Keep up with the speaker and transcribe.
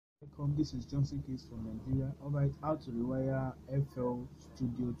Welcome, this is Johnson Case from Nigeria. Alright, how to rewire FL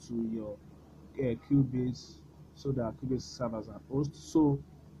Studio to your Cubase so that Cubase serve as an host. So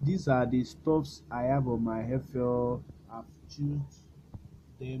these are the stuffs I have on my FL. I've choose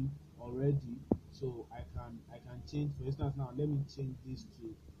them already, so I can change. For instance, now let me change this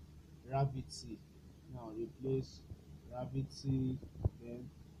to Gravity. Now replace Gravity. Then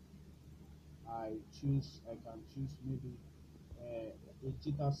I can choose maybe a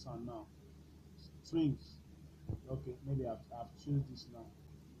guitar sound now. Strings. Okay, maybe I've choose this now.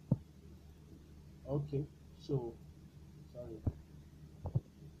 Okay, so sorry.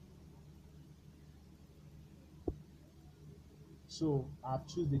 So I've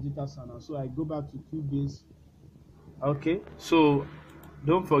choose the guitar sound now. So I go back to Cubase. Okay, so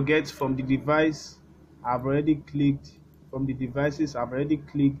don't forget from the device I've already clicked from the devices I've already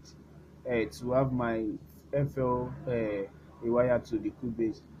clicked to have my FL rewire to the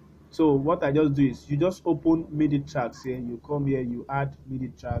Cubase. So what I just do is you just open MIDI tracks here, you come here, you add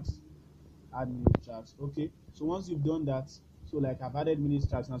MIDI tracks. Okay, so once you've done that, so like I've added MIDI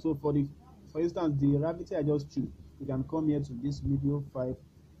tracks now. So for instance the Gravity I just choose, you can come here to this MIDI 5,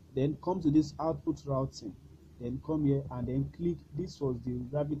 then come to this output routing, then come here and then click. This was the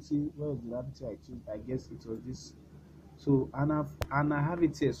Gravity. Where was the Gravity I choose? I guess it was this. So and I have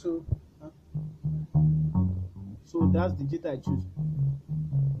it here. So that's the data I choose,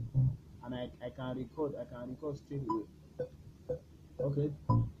 and I can record straight away. Okay.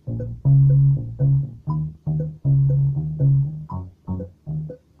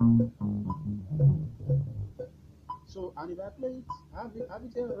 So and if I play it, I have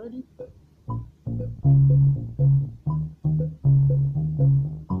it here already.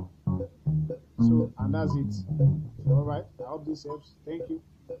 So and that's it. So, all right. I hope this helps. Thank you.